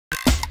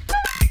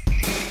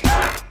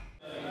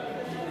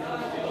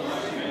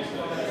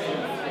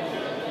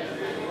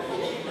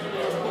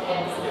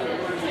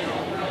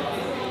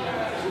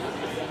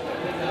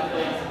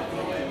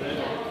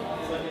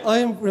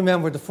I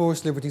remember the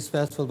first Liberties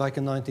Festival back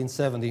in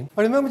 1970.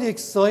 I remember the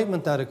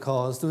excitement that it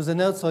caused. There was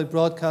an outside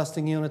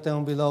broadcasting unit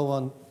down below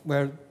on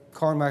where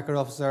Cornmarker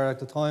offices are at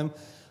the time.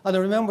 And I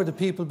remember the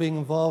people being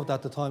involved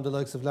at the time, the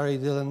likes of Larry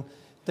Dillon,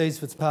 Daisy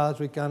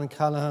Fitzpatrick, Gannon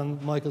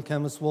Callahan, Michael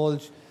Chemist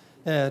Walsh.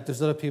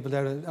 There's other people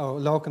there,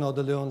 Lorcan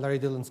O'Daloon, Larry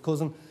Dillon's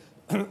cousin,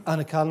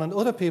 Anna Callahan,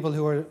 other people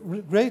who were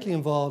greatly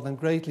involved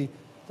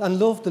and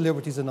loved the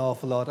Liberties an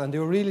awful lot. And they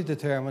were really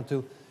determined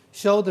to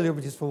show the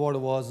Liberties for what it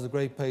was as a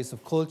great place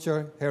of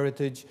culture,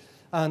 heritage,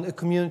 and a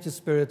community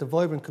spirit, a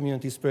vibrant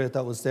community spirit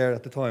that was there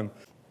at the time.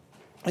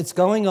 It's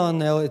going on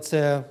now, it's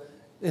in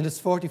its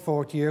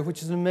 44th year,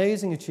 which is an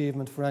amazing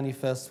achievement for any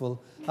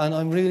festival, and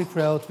I'm really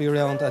proud to be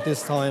around at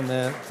this time,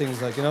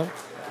 things like, you know.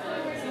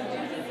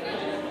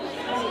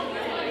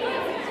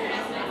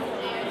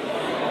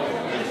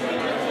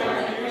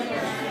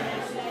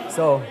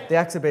 So, the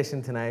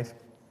exhibition tonight,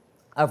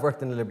 I've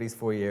worked in the Liberties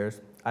 4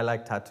 years. I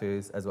like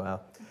tattoos as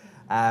well.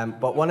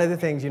 But one of the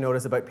things you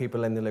notice about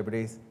people in the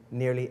Liberties,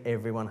 nearly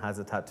everyone has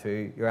a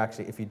tattoo.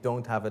 If you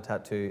don't have a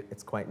tattoo,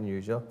 it's quite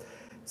unusual.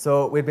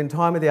 So we've been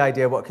toying with the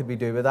idea, what could we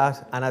do with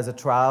that? And as a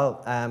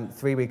trial,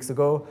 3 weeks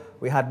ago,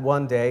 we had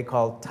one day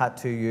called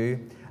Tattoo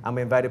You, and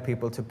we invited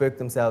people to book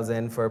themselves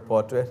in for a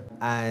portrait.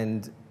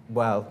 And,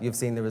 well, you've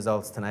seen the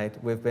results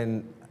tonight. We've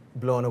been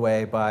blown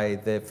away by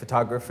the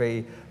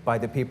photography, by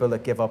the people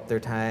that give up their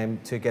time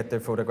to get their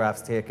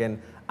photographs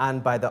taken,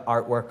 and by the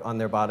artwork on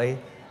their body.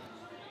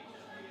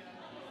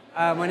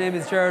 My name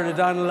is Gerard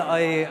O'Donnell.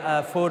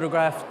 I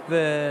photographed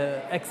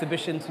the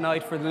exhibition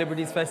tonight for the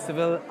Liberties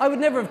Festival. I would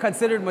never have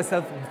considered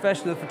myself a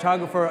professional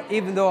photographer,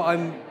 even though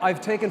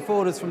I've taken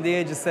photos from the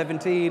age of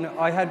 17.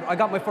 I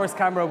got my first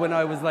camera when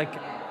I was like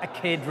a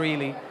kid,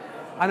 really.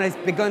 And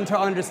I've begun to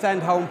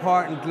understand how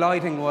important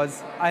lighting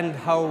was and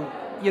how,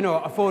 you know,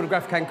 a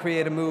photograph can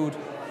create a mood.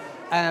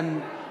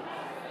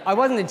 I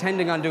wasn't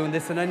intending on doing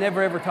this, and I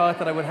never ever thought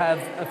that I would have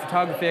a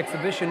photography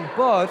exhibition,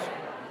 but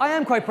I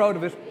am quite proud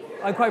of it.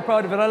 I'm quite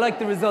proud of it. I like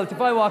the result.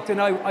 If I walked in,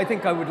 I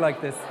think I would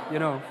like this, you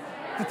know.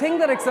 The thing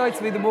that excites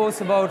me the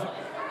most about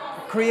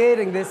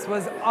creating this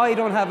was I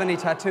don't have any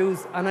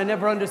tattoos, and I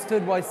never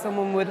understood why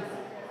someone would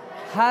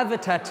have a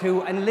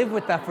tattoo and live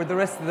with that for the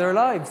rest of their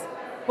lives.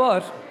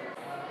 But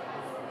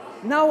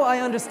now I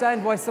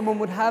understand why someone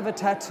would have a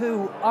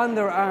tattoo on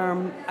their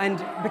arm,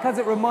 and because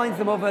it reminds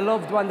them of a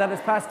loved one that has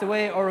passed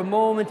away or a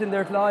moment in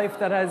their life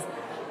that has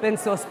been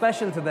so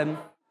special to them.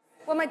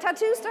 Well, my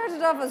tattoo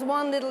started off as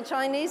one little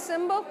Chinese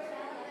symbol.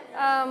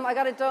 I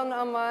got it done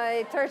on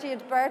my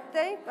 30th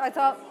birthday. I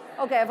thought,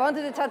 okay, I've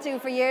wanted a tattoo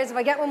for years. If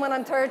I get one when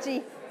I'm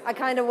 30, I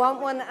kind of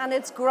want one, and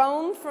it's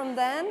grown from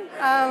then.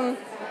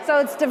 So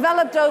it's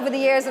developed over the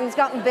years, and it's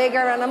gotten bigger,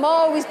 and I'm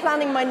always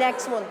planning my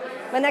next one.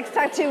 My next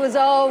tattoo is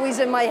always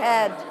in my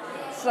head.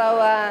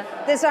 So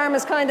this arm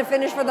is kind of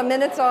finished for the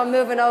minute, so I'm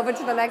moving over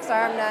to the next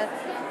arm now.